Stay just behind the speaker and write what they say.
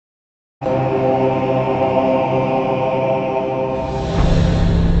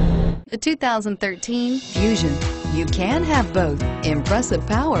The 2013 Fusion. You can have both impressive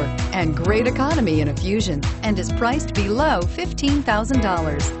power and great economy in a Fusion, and is priced below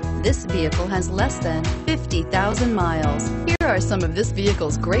 $15,000. This vehicle has less than 50,000 miles. Here are some of this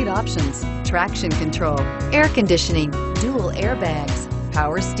vehicle's great options: traction control, air conditioning, dual airbags,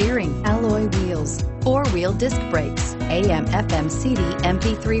 power steering, alloy wheels, four-wheel disc brakes, AM/FM CD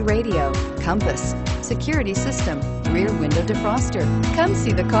MP3 radio, compass, security system, rear window defroster. Come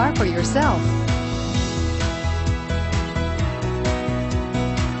see the car for yourself.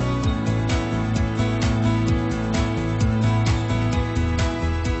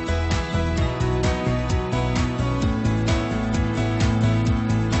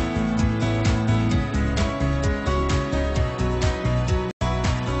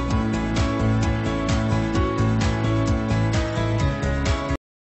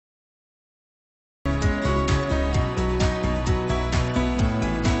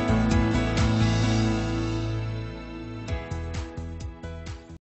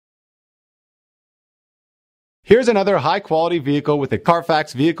 Here's another high-quality vehicle with a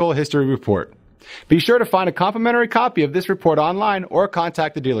Carfax Vehicle History Report. Be sure to find a complimentary copy of this report online or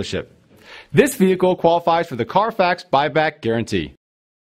contact the dealership. This vehicle qualifies for the Carfax Buyback Guarantee.